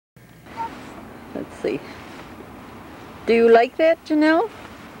Let's see. Do you like that, Janelle?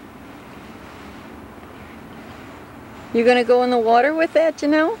 You gonna go in the water with that,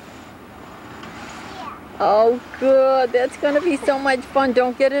 Janelle? Yeah. Oh, good. That's gonna be so much fun.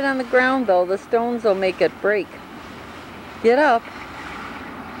 Don't get it on the ground, though. The stones will make it break. Get up.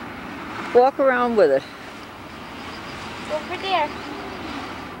 Walk around with it. It's over there.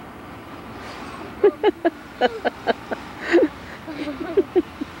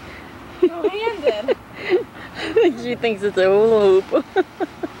 No handed. She thinks it's a hula hoop.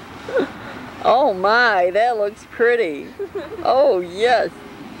 Oh my, that looks pretty. Oh yes.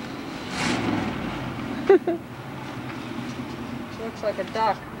 She looks like a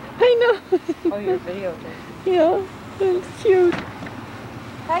duck. I know. Oh, you're videotaping. Yeah, that's cute.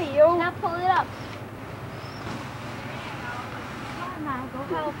 Hey, yo. Now pull it up. Come on now, go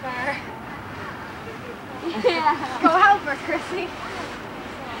help her. Yeah. Go help her, Chrissy.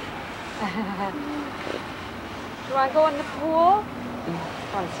 Do I go in the pool?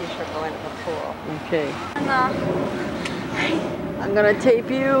 I want to see her go into the pool. Okay. And, I'm gonna tape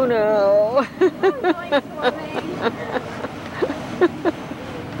you now.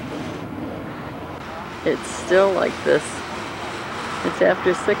 It's still like this. It's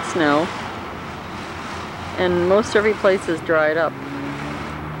after 6 now. And most every place is dried up.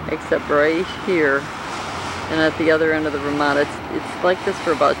 Except right here. And at the other end of the Ramada. It's like this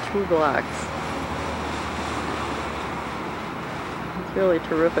for about 2 blocks. It's really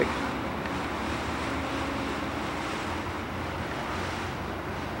terrific.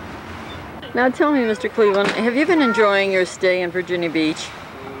 Now tell me, Mr. Cleveland, have you been enjoying your stay in Virginia Beach?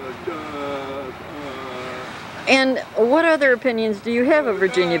 And what other opinions do you have of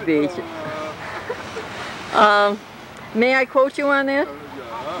Virginia Beach? May I quote you on that?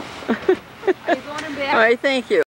 Are you going in back? All right, thank you.